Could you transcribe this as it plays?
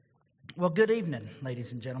Well, good evening,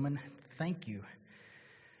 ladies and gentlemen. Thank you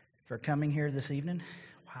for coming here this evening.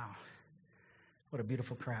 Wow, what a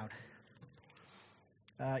beautiful crowd.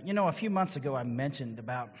 A few months ago I mentioned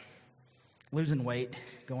about losing weight,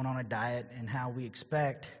 going on a diet, and how we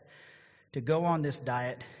expect to go on this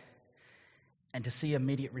diet and to see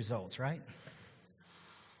immediate results, right?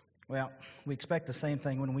 Well, we expect the same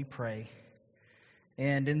thing when we pray.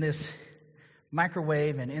 And in this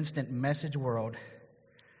microwave and instant message world,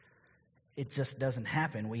 it just doesn't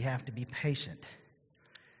happen. We have to be patient.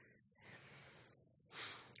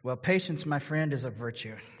 Well, patience, my friend, is a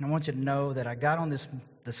virtue. And I want you to know that I got on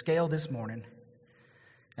the scale this morning,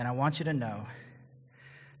 and I want you to know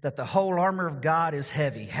that the whole armor of God is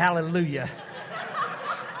heavy. Hallelujah.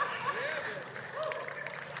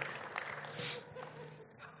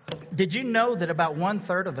 Did you know that about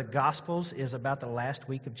 1/3 of the Gospels is about the last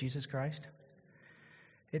week of Jesus Christ?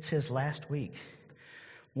 It's his last week.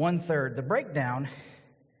 1/3. The breakdown,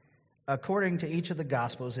 according to each of the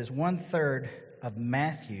Gospels, is 1/3 of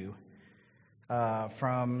Matthew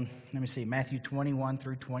from Matthew 21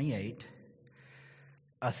 through 28,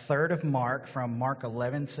 1/3 of Mark from Mark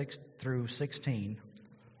 11 through 16,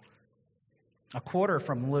 1/4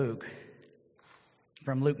 from Luke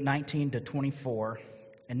 19 to 24,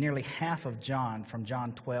 and nearly half of John from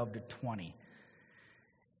John 12 to 20.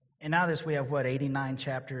 And now we have 89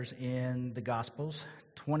 chapters in the Gospels.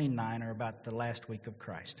 29 are about the last week of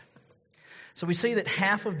Christ. So we see that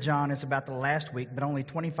half of John is about the last week, but only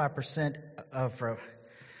 25% of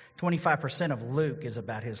Luke is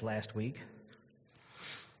about his last week.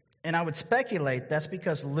 And I would speculate that's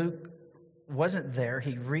because Luke wasn't there.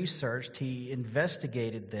 He researched, he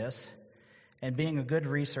investigated this, and being a good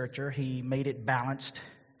researcher, he made it balanced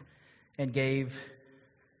and gave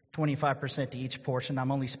 25% to each portion.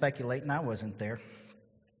 I'm only speculating, I wasn't there.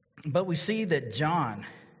 But we see that John,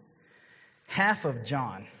 half of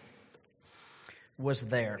John, was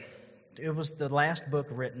there. It was the last book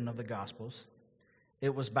written of the Gospels.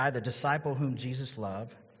 It was by the disciple whom Jesus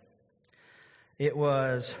loved. It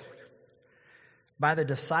was by the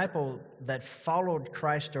disciple that followed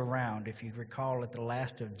Christ around. If you recall at the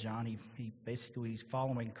last of John, he basically was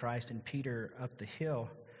following Christ and Peter up the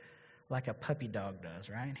hill like a puppy dog does,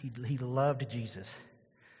 right? He loved Jesus.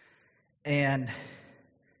 And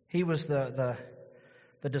he was the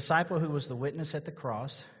disciple who was the witness at the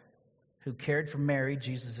cross, who cared for Mary,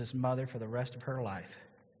 Jesus' mother, for the rest of her life.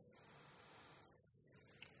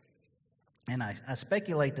 And I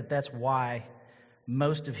speculate that that's why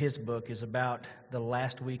most of his book is about the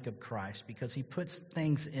last week of Christ, because he puts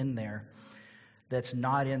things in there that's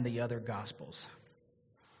not in the other Gospels.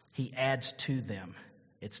 He adds to them.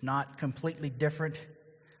 It's not completely different,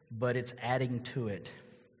 but it's adding to it.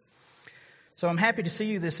 So I'm happy to see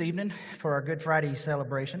you this evening for our Good Friday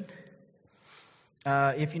celebration.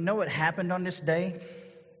 If you know what happened on this day,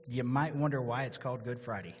 you might wonder why it's called Good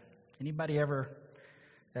Friday. Anybody ever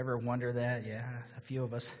wonder that? Yeah, a few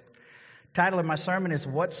of us. Title of my sermon is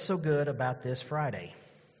What's So Good About This Friday?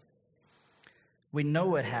 We know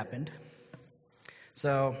what happened.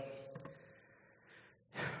 So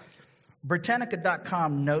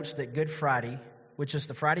Britannica.com notes that Good Friday, which is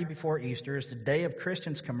the Friday before Easter, is the day of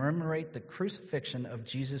Christians commemorate the crucifixion of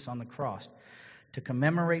Jesus on the cross. To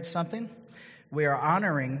commemorate something, we are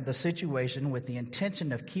honoring the situation with the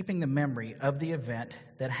intention of keeping the memory of the event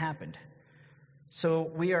that happened. So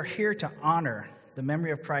we are here to honor the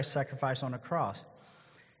memory of Christ's sacrifice on the cross.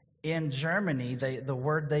 In Germany, the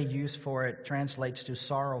word they use for it translates to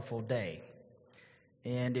sorrowful day.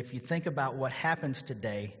 And if you think about what happens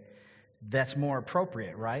today, that's more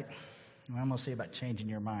appropriate, right? I'm going to see about changing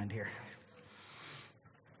your mind here.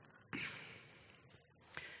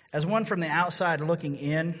 As one from the outside looking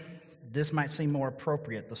in, this might seem more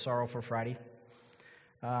appropriate, the Sorrowful Friday.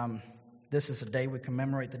 This is a day we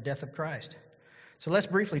commemorate the death of Christ. So let's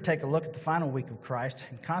briefly take a look at the final week of Christ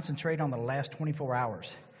and concentrate on the last 24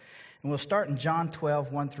 hours. And we'll start in John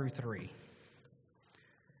 12, 1 through 3.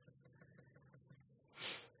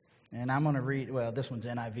 And I'm going to read, this one's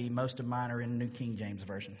NIV. Most of mine are in New King James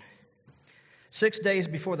Version. 6 days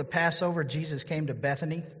before the Passover, Jesus came to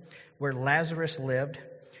Bethany, where Lazarus lived,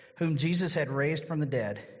 whom Jesus had raised from the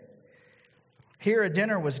dead. Here a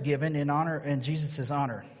dinner was given in Jesus'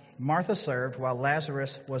 honor. Martha served, while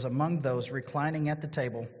Lazarus was among those reclining at the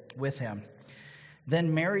table with him.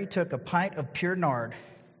 Then Mary took a pint of pure nard,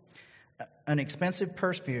 an expensive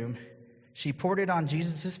perfume. She poured it on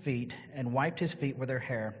Jesus' feet and wiped his feet with her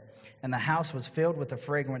hair, and the house was filled with the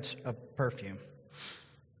fragrance of perfume.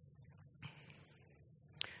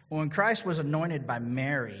 When Christ was anointed by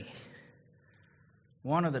Mary,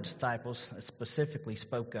 one of the disciples specifically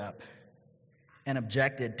spoke up and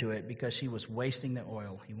objected to it because she was wasting the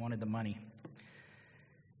oil. He wanted the money.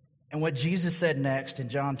 And what Jesus said next in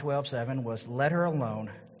John 12:7 was, "Let her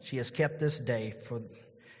alone. She has kept this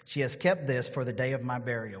for the day of my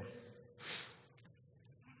burial."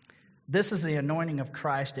 This is the anointing of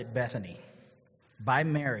Christ at Bethany by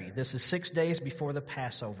Mary. This is 6 days before the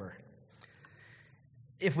Passover.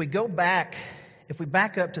 If we back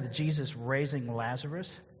up to the Jesus raising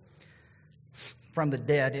Lazarus from the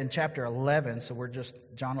dead in chapter 11, so we're just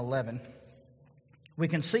John 11, we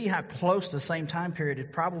can see how close to the same time period,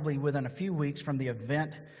 it probably within a few weeks from the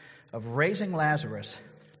event of raising Lazarus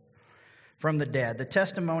from the dead. The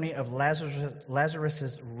testimony of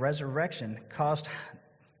Lazarus' resurrection caused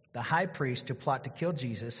the high priest to plot to kill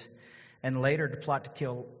Jesus and later to plot to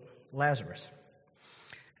kill Lazarus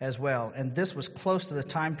as well. And this was close to the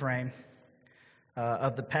time frame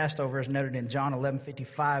of the Passover, as noted in John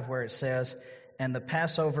 11:55, where it says, "And the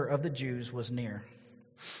Passover of the Jews was near."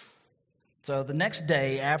 So the next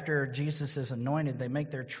day after Jesus is anointed, they make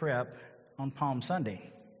their trip on Palm Sunday.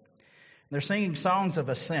 They're singing songs of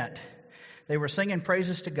ascent. They were singing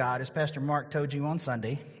praises to God, as Pastor Mark told you on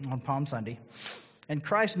Palm Sunday. And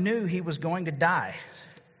Christ knew he was going to die.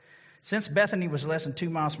 Since Bethany was less than 2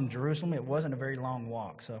 miles from Jerusalem, it wasn't a very long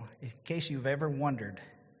walk. So in case you've ever wondered,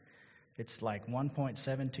 it's like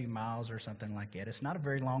 1.72 miles or something like that. It's not a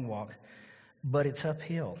very long walk, but it's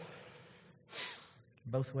uphill.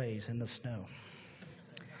 Both ways in the snow.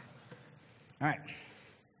 All right.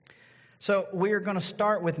 So we are going to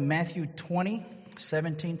start with Matthew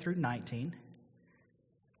 20:17 through 19.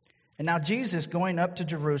 And now Jesus, going up to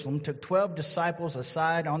Jerusalem, took 12 disciples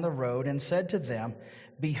aside on the road and said to them,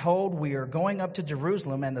 "Behold, we are going up to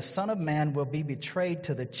Jerusalem, and the Son of Man will be betrayed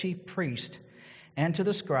to the chief priests and to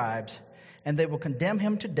the scribes, and they will condemn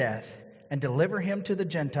him to death and deliver him to the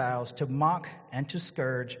Gentiles to mock and to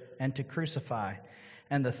scourge and to crucify.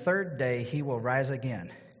 And the third day he will rise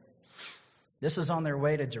again." This is on their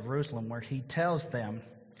way to Jerusalem, where he tells them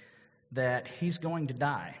that he's going to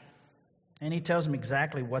die. And he tells them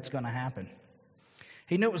exactly what's going to happen.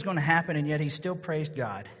 He knew it was going to happen, and yet he still praised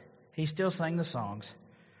God. He still sang the songs.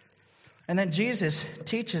 And then Jesus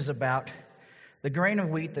teaches about the grain of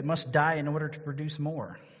wheat that must die in order to produce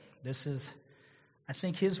more. This is, I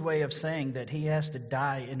think, his way of saying that he has to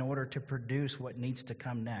die in order to produce what needs to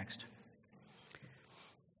come next.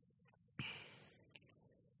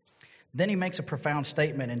 Then he makes a profound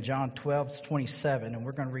statement in John 12:27, and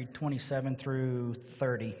we're going to read 27 through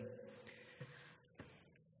 30.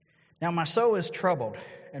 "Now my soul is troubled,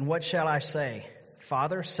 and what shall I say?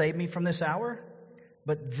 Father, save me from this hour?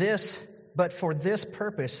 But for this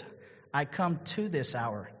purpose I come to this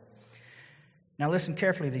hour." Now listen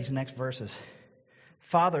carefully to these next verses.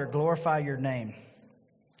 "Father, glorify your name."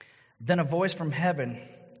 Then a voice from heaven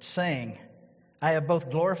saying, "I have both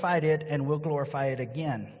glorified it and will glorify it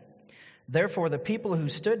again." Therefore the people who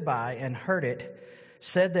stood by and heard it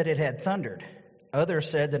said that it had thundered. Others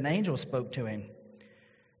said that an angel spoke to him.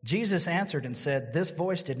 Jesus answered and said, "This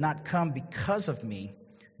voice did not come because of me,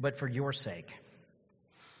 but for your sake."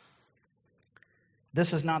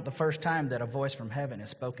 This is not the first time that a voice from heaven has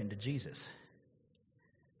spoken to Jesus.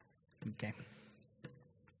 Okay.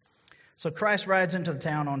 So Christ rides into the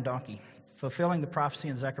town on donkey, fulfilling the prophecy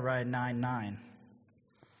in Zechariah 9:9.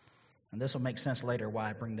 And this will make sense later why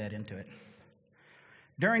I bring that into it.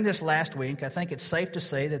 During this last week, I think it's safe to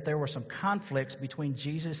say that there were some conflicts between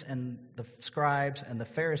Jesus and the scribes and the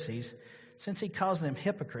Pharisees, since he calls them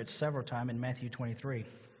hypocrites several times in Matthew 23.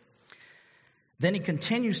 Then he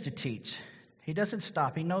continues to teach. He doesn't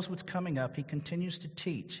stop. He knows what's coming up. He continues to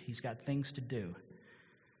teach. He's got things to do.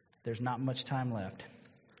 There's not much time left.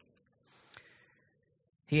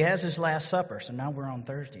 He has his Last Supper, so now we're on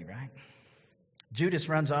Thursday, right? Judas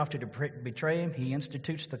runs off to betray him. He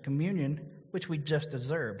institutes the communion, which we just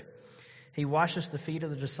observed. He washes the feet of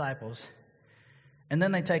the disciples, and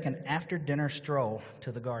then they take an after-dinner stroll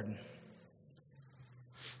to the garden.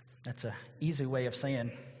 That's an easy way of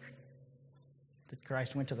saying that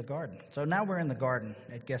Christ went to the garden. So now we're in the garden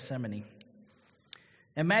at Gethsemane.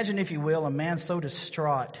 Imagine, if you will, a man so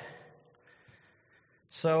distraught,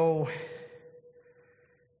 so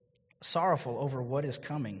sorrowful over what is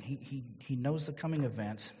coming. He knows the coming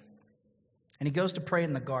events. And he goes to pray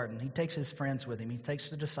in the garden. He takes his friends with him. He takes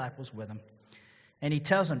the disciples with him. And he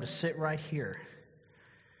tells them to sit right here.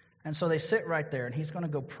 And so they sit right there, and he's going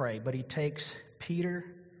to go pray. But he takes Peter,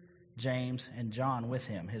 James, and John with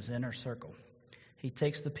him, his inner circle. He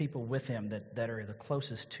takes the people with him that are the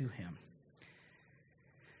closest to him.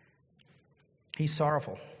 He's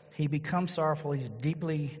sorrowful. He becomes sorrowful. He's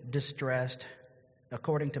deeply distressed,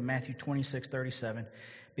 according to Matthew 26:37.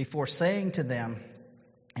 before saying to them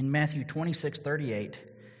in Matthew 26:38,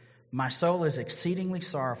 "My soul is exceedingly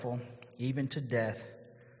sorrowful, even to death.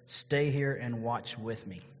 Stay here and watch with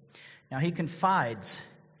me." Now he confides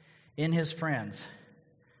in his friends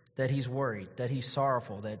that he's worried, that he's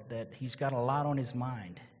sorrowful, that he's got a lot on his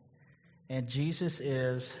mind. And Jesus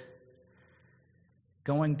is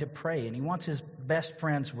going to pray, and he wants his best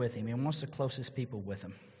friends with him. He wants the closest people with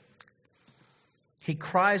him. He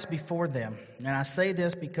cries before them. And I say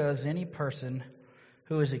this because any person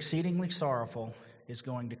who is exceedingly sorrowful is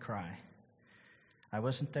going to cry. I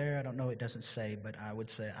wasn't there. I don't know. It doesn't say, but I would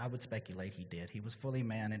speculate he did. He was fully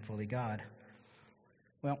man and fully God.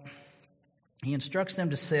 Well, he instructs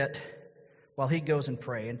them to sit while he goes and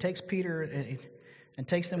pray, and takes Peter and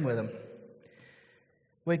takes them with him.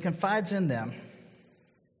 Well, he confides in them.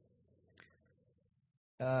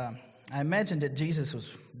 I imagine that Jesus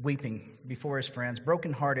was weeping before his friends,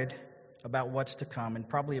 brokenhearted about what's to come, and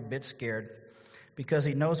probably a bit scared because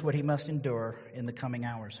he knows what he must endure in the coming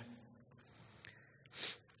hours.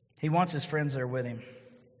 He wants his friends there with him.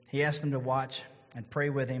 He asks them to watch and pray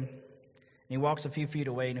with him. And he walks a few feet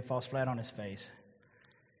away and he falls flat on his face.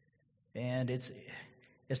 And it's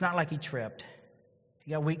not like he tripped.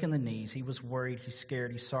 He got weak in the knees. He was worried. He's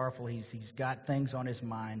scared. He's sorrowful. He's got things on his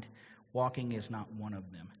mind. Walking is not one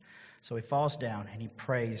of them. So he falls down and he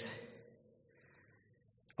prays,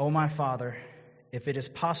 "Oh, my Father, if it is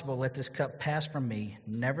possible, let this cup pass from me.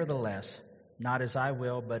 Nevertheless, not as I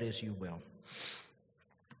will, but as you will."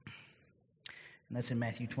 And that's in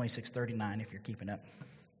Matthew 26:39, if you're keeping up.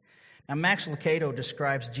 Now, Max Lucado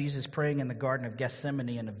describes Jesus praying in the Garden of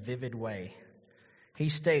Gethsemane in a vivid way. He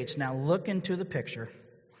states, "Now look into the picture.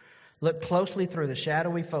 Look closely through the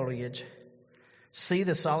shadowy foliage. See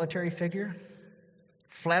the solitary figure?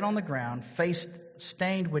 Flat on the ground, face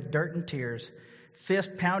stained with dirt and tears,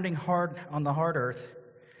 fist pounding hard on the hard earth,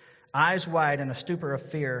 eyes wide in a stupor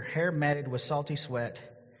of fear, hair matted with salty sweat.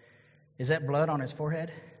 Is that blood on his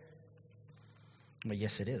forehead?" Well,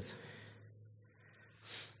 yes, it is.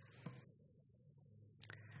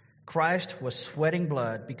 Christ was sweating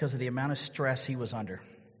blood because of the amount of stress he was under.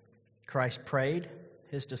 Christ prayed,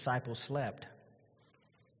 his disciples slept.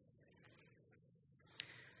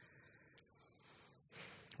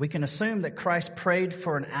 We can assume that Christ prayed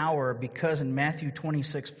for an hour because in Matthew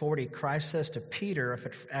 26:40, Christ says to Peter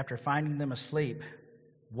after finding them asleep,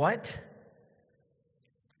 "What?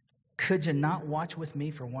 Could you not watch with me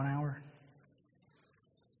for 1 hour?"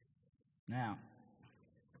 Now,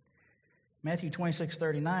 Matthew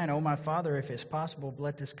 26:39, "Oh, my Father, if it's possible,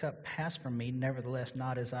 let this cup pass from me. Nevertheless,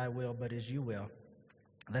 not as I will, but as you will."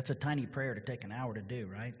 That's a tiny prayer to take an hour to do,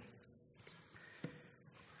 right?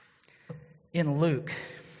 In Luke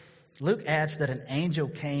adds that an angel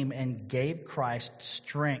came and gave Christ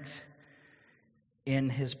strength in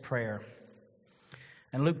his prayer.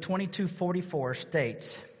 And Luke 22:44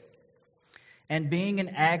 states, "And being in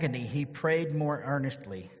agony, he prayed more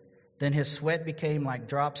earnestly. Then his sweat became like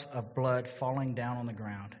drops of blood falling down on the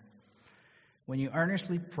ground." When you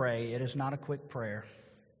earnestly pray, it is not a quick prayer,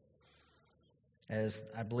 as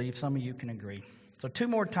I believe some of you can agree. So 2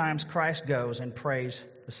 more times Christ goes and prays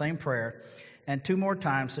the same prayer, and 2 more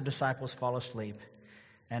times the disciples fall asleep.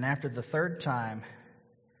 And after the 3rd time,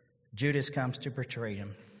 Judas comes to betray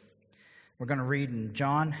him. We're going to read in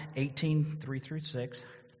John 18:3-6.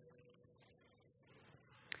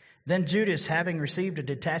 "Then Judas, having received a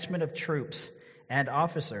detachment of troops and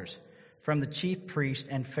officers from the chief priests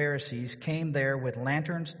and Pharisees, came there with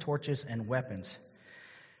lanterns, torches, and weapons.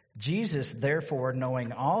 Jesus, therefore,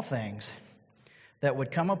 knowing all things that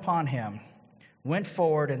would come upon him, went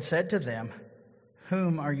forward and said to them,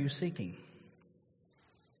 'Whom are you seeking?'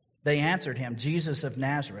 They answered him, 'Jesus of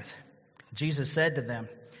Nazareth.' Jesus said to them,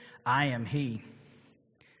 'I am he.'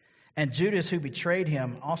 And Judas, who betrayed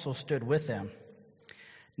him, also stood with them.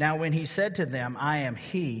 Now when he said to them, 'I am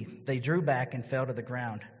he,' they drew back and fell to the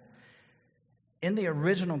ground." In the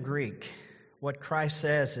original Greek, what Christ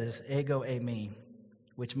says is ego eimi,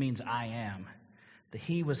 which means "I am." The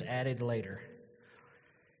he was added later.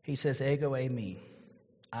 He says ego eimi,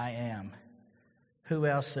 "I am." Who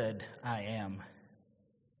else said "I am"?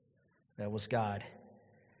 That was God.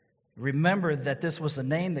 Remember that this was the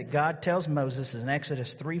name that God tells Moses in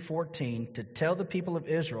Exodus 3:14 to tell the people of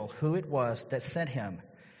Israel who it was that sent him.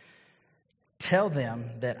 "Tell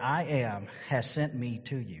them that I am has sent me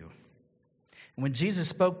to you." And when Jesus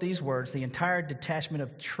spoke these words, the entire detachment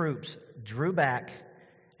of troops drew back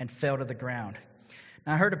and fell to the ground.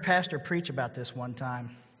 Now, I heard a pastor preach about this one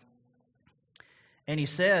time, and he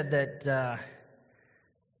said that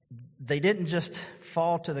they didn't just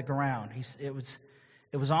fall to the ground. It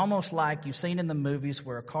It was almost like you've seen in the movies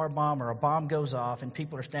where a car bomb or a bomb goes off and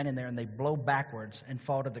people are standing there and they blow backwards and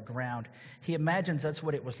fall to the ground. He imagines that's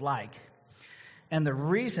what it was like. And the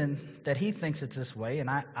reason that he thinks it's this way, and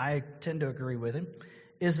I tend to agree with him,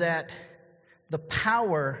 is that the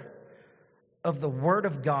power of the Word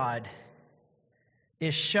of God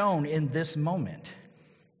is shown in this moment.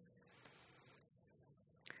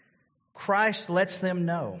 Christ lets them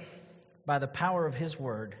know by the power of His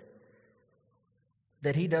Word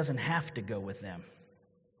that He doesn't have to go with them,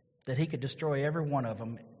 that He could destroy every one of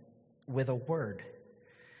them with a word.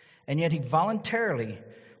 And yet He voluntarily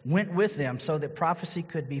went with them so that prophecy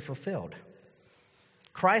could be fulfilled.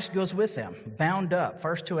 Christ goes with them, bound up,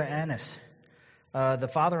 first to Annas, the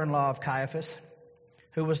father-in-law of Caiaphas,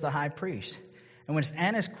 who was the high priest. And when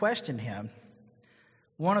Annas questioned him,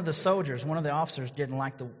 one of the soldiers, one of the officers, didn't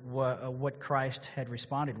like what Christ had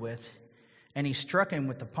responded with, and he struck him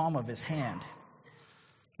with the palm of his hand.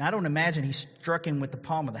 Now, I don't imagine he struck him with the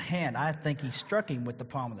palm of the hand. I think he struck him with the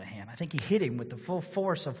palm of the hand. I think he hit him with the full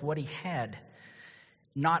force of what he had,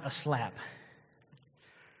 not a slap.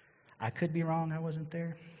 I could be wrong, I wasn't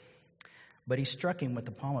there. But he struck him with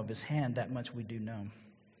the palm of his hand, that much we do know.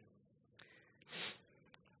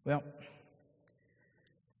 Well,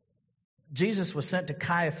 Jesus was sent to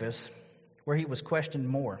Caiaphas, where he was questioned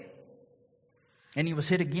more. And he was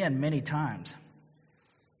hit again many times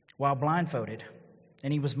while blindfolded.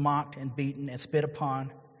 And he was mocked and beaten and spit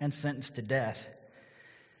upon and sentenced to death.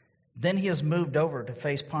 Then he is moved over to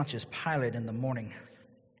face Pontius Pilate in the morning.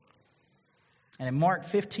 And in Mark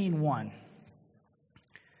 15:1,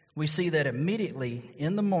 we see that immediately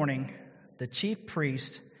in the morning, the chief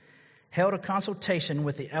priest held a consultation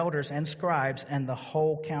with the elders and scribes and the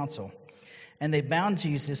whole council. And they bound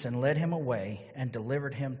Jesus and led him away and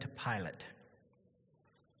delivered him to Pilate.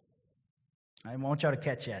 I want y'all to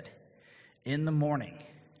catch that. In the morning.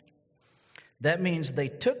 That means they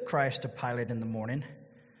took Christ to Pilate in the morning,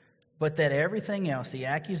 but that everything else, the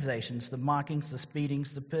accusations, the mockings, the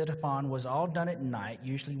speedings, the spit upon, was all done at night,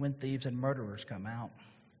 usually when thieves and murderers come out.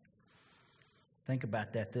 Think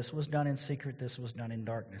about that. This was done in secret. This was done in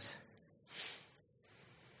darkness.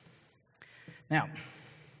 Now,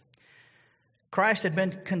 Christ had been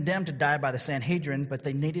condemned to die by the Sanhedrin, but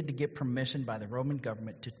they needed to get permission by the Roman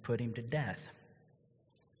government to put him to death.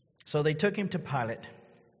 So they took him to Pilate.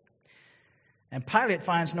 And Pilate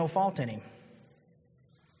finds no fault in him.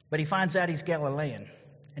 But he finds out he's Galilean.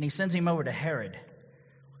 And he sends him over to Herod.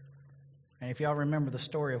 And if y'all remember the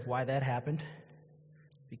story of why that happened,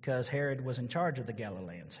 because Herod was in charge of the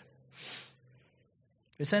Galileans.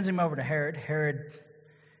 He sends him over to Herod. Herod,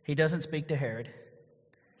 he doesn't speak to Herod.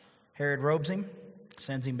 Herod robes him,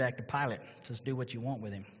 sends him back to Pilate, says, do what you want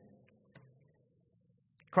with him.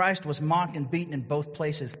 Christ was mocked and beaten in both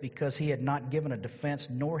places because he had not given a defense,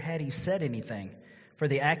 nor had he said anything for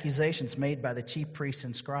the accusations made by the chief priests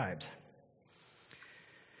and scribes.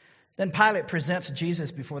 Then Pilate presents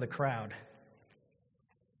Jesus before the crowd.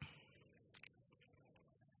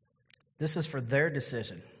 This is for their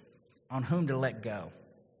decision on whom to let go.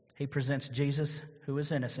 He presents Jesus, who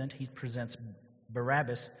is innocent. He presents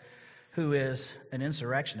Barabbas, who is an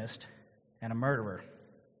insurrectionist and a murderer.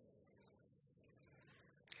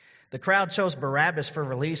 The crowd chose Barabbas for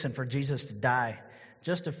release and for Jesus to die.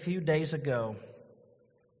 Just a few days ago,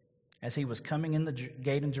 as he was coming in the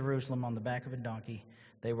gate in Jerusalem on the back of a donkey,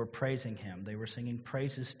 they were praising him. They were singing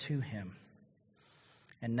praises to him.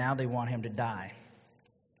 And now they want him to die.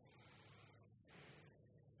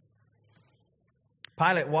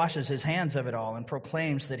 Pilate washes his hands of it all and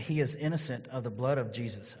proclaims that he is innocent of the blood of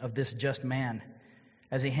Jesus, of this just man,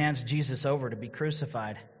 as he hands Jesus over to be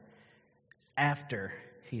crucified after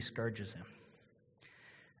he scourges him.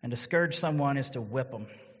 And to scourge someone is to whip them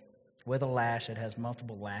with a lash that has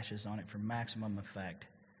multiple lashes on it for maximum effect.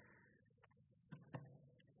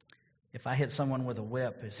 If I hit someone with a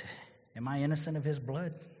whip, am I innocent of his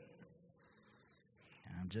blood?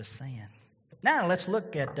 I'm just saying. Now let's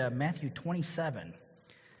look at Matthew 27.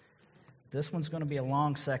 This one's going to be a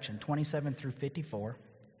long section, 27 through 54.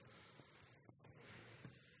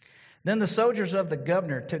 Then the soldiers of the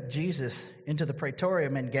governor took Jesus into the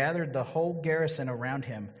praetorium and gathered the whole garrison around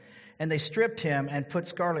him. And they stripped him and put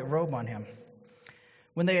scarlet robe on him.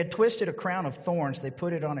 When they had twisted a crown of thorns, they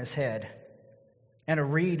put it on his head and a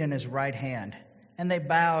reed in his right hand. And they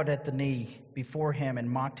bowed at the knee before him and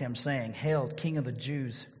mocked him, saying, "Hail, King of the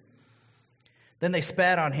Jews." Then they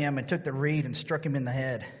spat on him and took the reed and struck him in the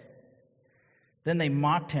head. Then they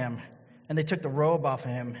mocked him, and they took the robe off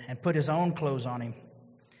of him and put his own clothes on him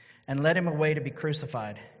and led him away to be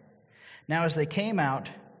crucified. Now as they came out,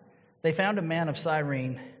 they found a man of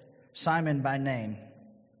Cyrene, Simon by name,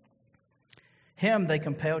 Him they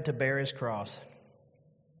compelled to bear his cross.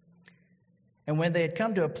 And when they had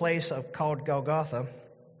come to a place called Golgotha,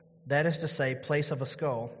 that is to say, place of a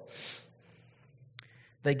skull,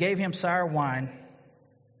 they gave him sour wine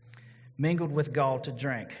mingled with gall to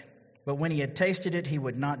drink. But when he had tasted it, he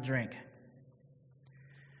would not drink.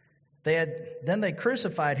 Then they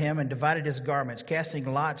crucified him and divided his garments,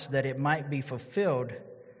 casting lots that it might be fulfilled,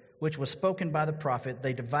 which was spoken by the prophet,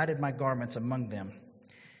 they divided my garments among them,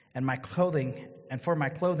 and for my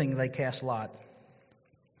clothing they cast lot.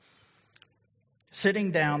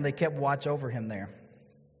 Sitting down, they kept watch over him there.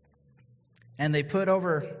 And they put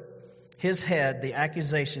over his head the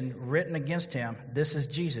accusation written against him, "This is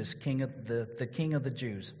Jesus, the King of the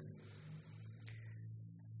Jews."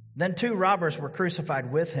 Then 2 robbers were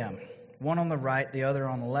crucified with him, one on the right, the other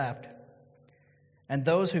on the left. And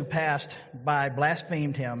those who passed by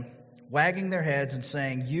blasphemed him, wagging their heads and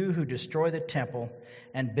saying, "You who destroy the temple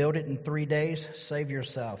and build it in 3 days, save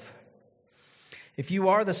yourself. If you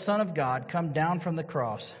are the Son of God, come down from the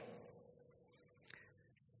cross."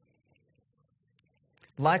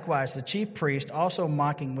 Likewise, the chief priest, also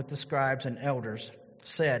mocking with the scribes and elders,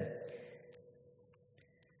 said,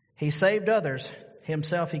 "He saved others,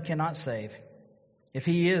 himself he cannot save. If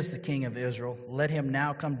he is the King of Israel, let him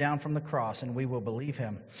now come down from the cross, and we will believe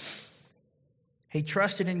him. He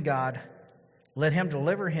trusted in God. Let him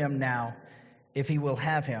deliver him now, if he will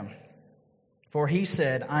have him. For he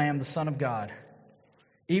said, 'I am the Son of God.'"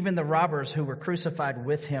 Even the robbers who were crucified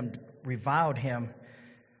with him reviled him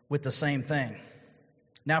with the same thing.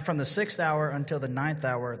 Now from the 6th hour until the 9th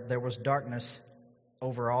hour, there was darkness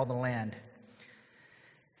over all the land.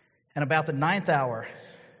 And about the 9th hour,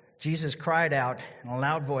 Jesus cried out in a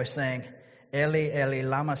loud voice, saying, "Eli, Eli,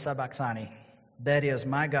 lama sabachthani?" That is,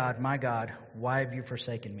 my God, why have you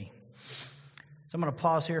forsaken me?" So I'm going to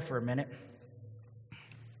pause here for a minute.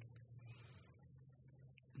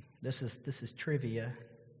 This is trivia,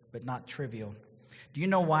 but not trivial. Do you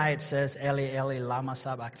know why it says, "Eli, Eli, lama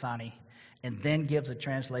sabachthani," and then gives a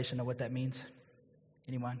translation of what that means?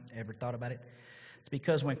 Anyone ever thought about it? It's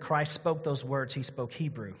because when Christ spoke those words, he spoke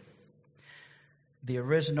Hebrew. The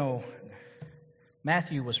original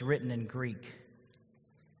Matthew was written in Greek.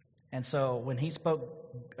 And so when he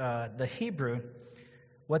spoke the Hebrew,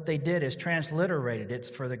 what they did is transliterated it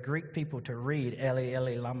for the Greek people to read, "Eli,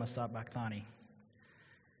 Eli, lama sabachthani."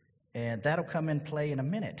 And that'll come in play in a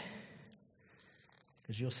minute,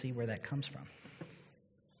 because you'll see where that comes from.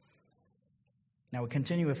 Now we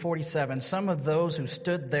continue with 47. Some of those who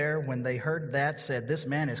stood there when they heard that said, "This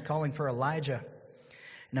man is calling for Elijah."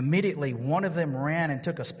 And immediately one of them ran and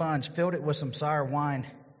took a sponge, filled it with some sour wine,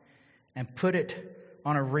 and put it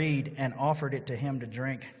on a reed and offered it to him to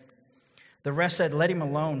drink. The rest said, "Let him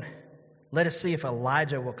alone. Let us see if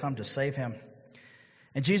Elijah will come to save him."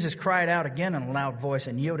 And Jesus cried out again in a loud voice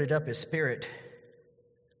and yielded up his spirit.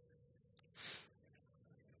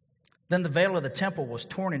 Then the veil of the temple was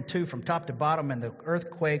torn in two from top to bottom, and the earth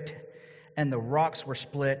quaked, and the rocks were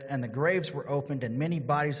split, and the graves were opened, and many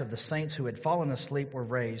bodies of the saints who had fallen asleep were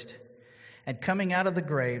raised. And coming out of the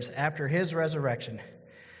graves after his resurrection,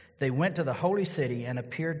 they went to the holy city and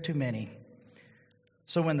appeared to many.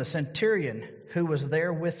 So when the centurion who was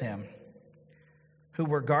there with him, who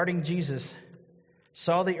were guarding Jesus,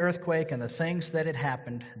 saw the earthquake and the things that had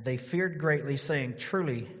happened, they feared greatly, saying,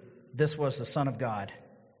 "Truly, this was the Son of God."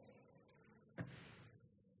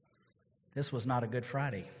 This was not a good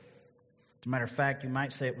Friday. As a matter of fact, you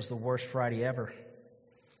might say it was the worst Friday ever.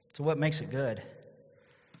 So what makes it good?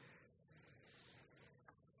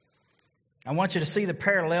 I want you to see the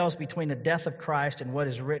parallels between the death of Christ and what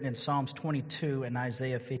is written in Psalms 22 and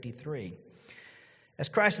Isaiah 53. As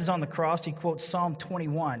Christ is on the cross, he quotes Psalm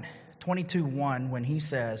 22:1 when he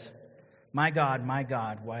says, my God,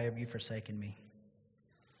 why have you forsaken me?"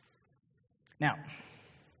 Now,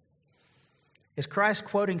 is Christ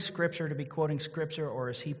quoting Scripture to be quoting Scripture, or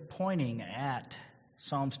is he pointing at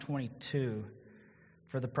Psalms 22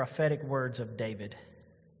 for the prophetic words of David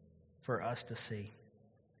for us to see?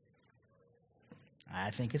 I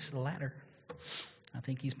think it's the latter. I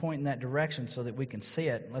think he's pointing that direction so that we can see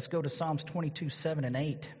it. Let's go to Psalms 22:7 and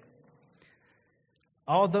 8.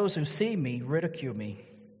 "All those who see me ridicule me.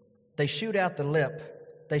 They shoot out the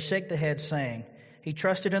lip. They shake the head, saying, 'He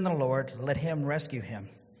trusted in the Lord. Let him rescue him.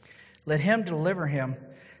 Let him deliver him,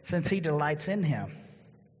 since he delights in him.'"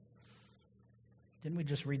 Didn't we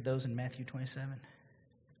just read those in Matthew 27?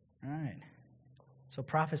 All right. So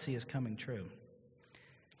prophecy is coming true.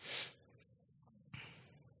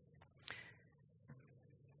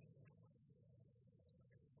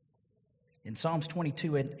 In Psalms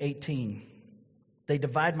 22 and 18, "They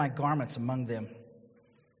divide my garments among them.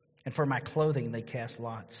 And for my clothing they cast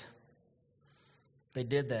lots. They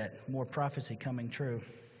did that. More prophecy coming true.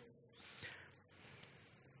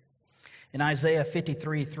 In Isaiah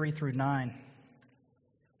 53, 3-9,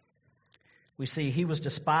 we see he was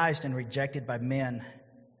despised and rejected by men,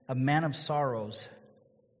 a man of sorrows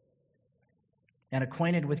and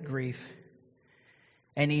acquainted with grief.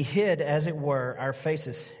 And he hid, as it were, our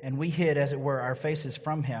faces, and we hid, as it were, our faces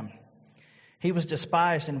from him. He was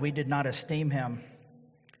despised, and we did not esteem him.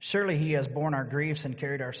 Surely he has borne our griefs and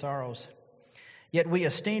carried our sorrows. Yet we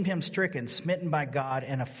esteemed him stricken, smitten by God,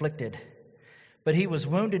 and afflicted. But he was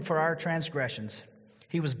wounded for our transgressions.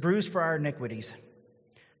 He was bruised for our iniquities.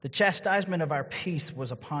 The chastisement of our peace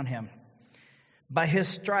was upon him. By his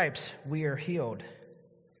stripes we are healed.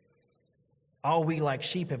 All we like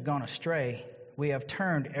sheep have gone astray. We have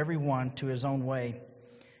turned every one to his own way.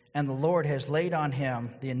 And the Lord has laid on him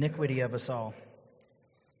the iniquity of us all.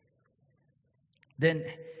 Then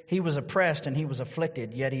he was oppressed and he was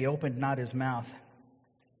afflicted, yet he opened not his mouth.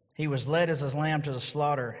 He was led as a lamb to the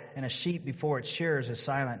slaughter, and a sheep before its shearers is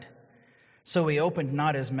silent. So he opened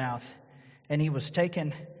not his mouth, and he was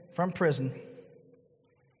taken from prison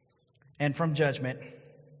and from judgment.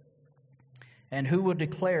 And who will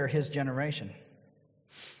declare his generation?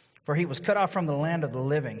 For he was cut off from the land of the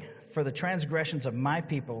living. For the transgressions of my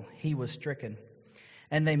people he was stricken.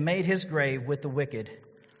 And they made his grave with the wicked,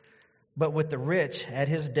 but with the rich at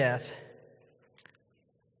his death,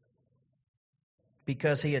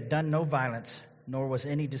 because he had done no violence, nor was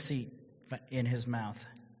any deceit in his mouth.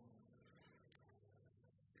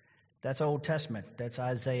 That's Old Testament. That's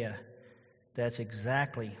Isaiah. That's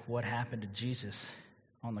exactly what happened to Jesus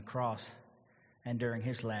on the cross and during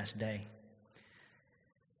his last day.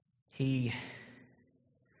 He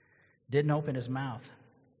didn't open his mouth.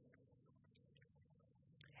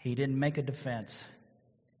 He didn't make a defense.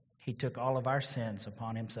 He took all of our sins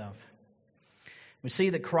upon himself. We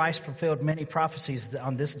see that Christ fulfilled many prophecies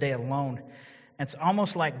on this day alone. It's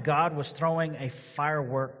almost like God was throwing a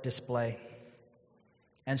firework display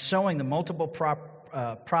and showing the multiple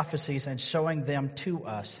prophecies and showing them to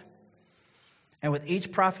us. And with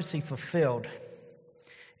each prophecy fulfilled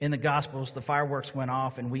in the Gospels, the fireworks went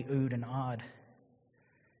off and we oohed and awed.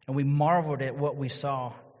 And we marveled at what we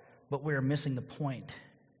saw, but we were missing the point.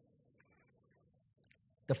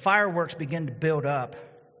 The fireworks begin to build up.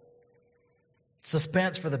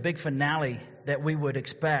 Suspense for the big finale that we would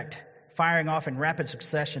expect, firing off in rapid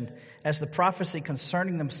succession as the prophecy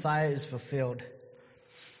concerning the Messiah is fulfilled.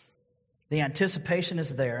 The anticipation is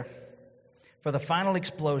there for the final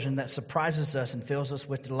explosion that surprises us and fills us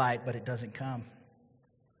with delight, but it doesn't come.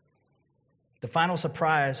 The final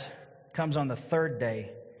surprise comes on the third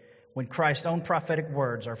day when Christ's own prophetic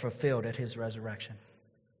words are fulfilled at his resurrection.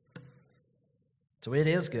 So it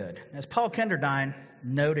is good. As Paul Kenderdine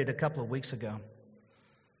noted a couple of weeks ago,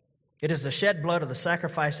 it is the shed blood of the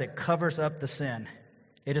sacrifice that covers up the sin.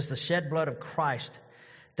 It is the shed blood of Christ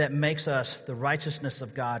that makes us the righteousness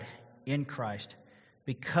of God in Christ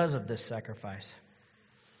because of this sacrifice.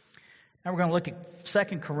 Now we're going to look at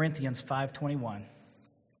 2 Corinthians 5:21.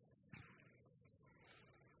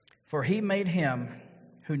 For he made him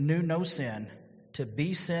who knew no sin to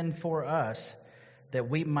be sin for us, that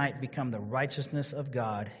we might become the righteousness of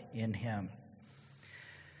God in him.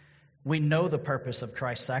 We know the purpose of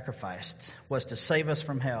Christ's sacrifice was to save us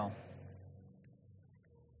from hell.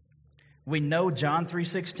 We know John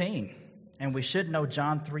 3:16, and we should know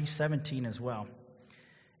John 3:17 as well.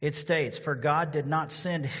 It states, "For God did not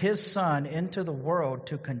send his Son into the world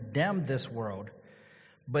to condemn this world,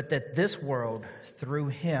 but that this world through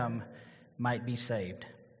him might be saved."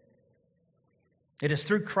 It is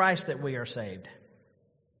through Christ that we are saved.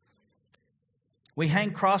 We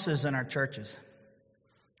hang crosses in our churches.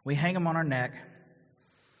 We hang them on our neck.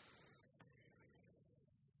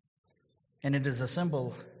 And it is a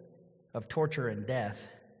symbol of torture and death.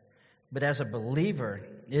 But as a believer,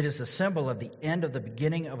 it is a symbol of the end of the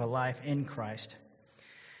beginning of a life in Christ.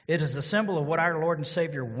 It is a symbol of what our Lord and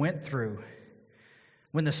Savior went through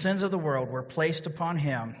when the sins of the world were placed upon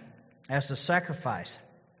him as a sacrifice.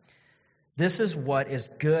 This is what is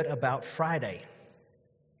good about Friday.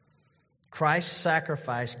 Christ's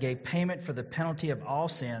sacrifice gave payment for the penalty of all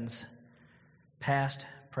sins, past,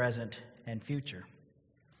 present, and future.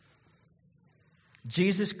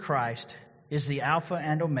 Jesus Christ is the Alpha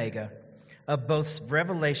and Omega of both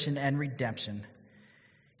revelation and redemption.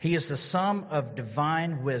 He is the sum of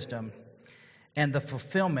divine wisdom and the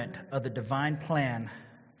fulfillment of the divine plan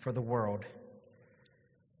for the world.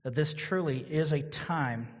 This truly is a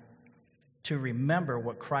time to remember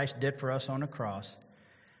what Christ did for us on the cross.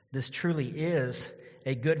 This truly is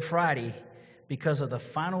a Good Friday because of the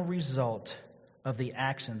final result of the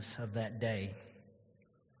actions of that day.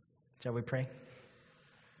 Shall we pray?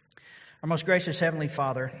 Our most gracious Heavenly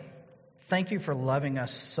Father, thank you for loving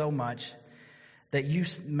us so much that you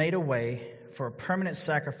made a way for a permanent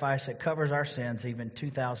sacrifice that covers our sins even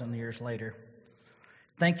 2,000 years later.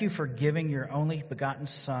 Thank you for giving your only begotten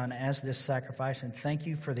Son as this sacrifice, and thank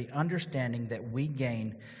you for the understanding that we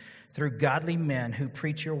gain through godly men who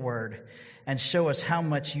preach your word and show us how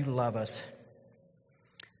much you love us.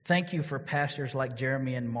 Thank you for pastors like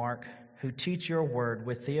Jeremy and Mark who teach your word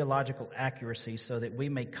with theological accuracy so that we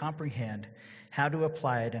may comprehend how to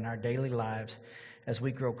apply it in our daily lives as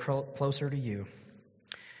we grow closer to you.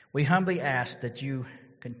 We humbly ask that you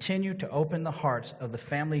continue to open the hearts of the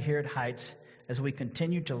family here at Heights as we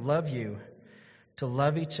continue to love you, to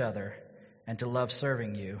love each other, and to love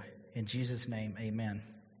serving you. In Jesus' name, amen.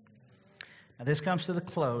 Now, this comes to the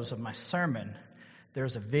close of my sermon.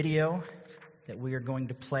 There's a video that we are going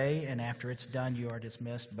to play, and after it's done, you are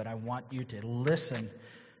dismissed. But I want you to listen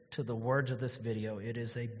to the words of this video. It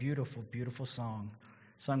is a beautiful, beautiful song,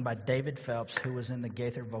 sung by David Phelps, who was in the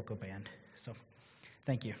Gaither Vocal Band. So,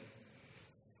 thank you.